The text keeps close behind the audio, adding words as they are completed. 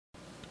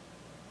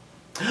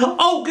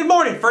Oh, good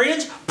morning,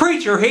 friends.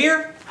 Preacher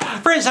here.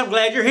 Friends, I'm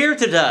glad you're here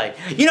today.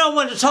 You know, I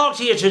wanted to talk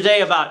to you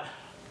today about,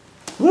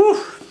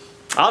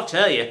 I'll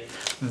tell you,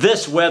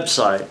 this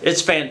website.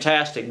 It's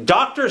fantastic.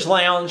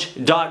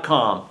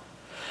 doctorslounge.com.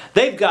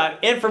 They've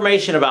got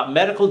information about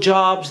medical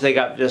jobs. They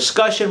got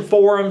discussion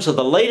forums of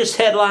the latest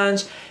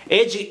headlines,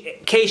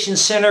 education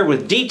center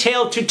with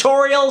detailed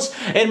tutorials,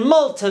 and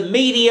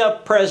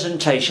multimedia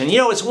presentation. You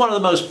know, it's one of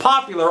the most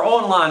popular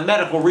online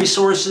medical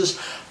resources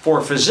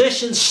for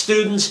physicians,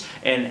 students,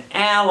 and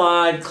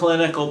allied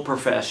clinical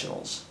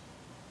professionals.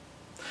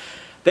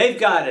 They've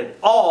got it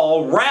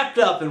all wrapped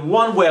up in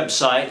one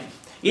website.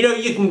 You know,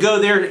 you can go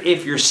there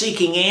if you're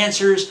seeking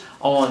answers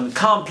on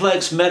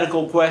complex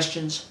medical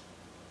questions,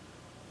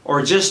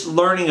 or just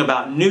learning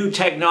about new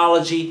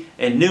technology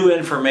and new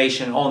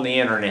information on the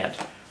internet.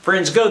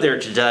 Friends, go there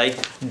today.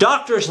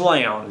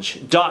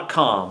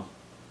 doctorslounge.com.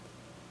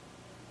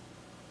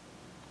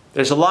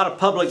 There's a lot of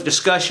public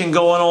discussion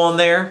going on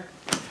there.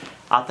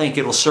 I think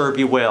it'll serve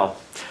you well.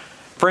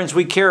 Friends,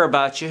 we care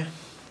about you.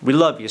 We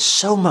love you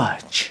so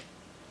much.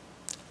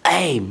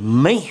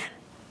 Amen.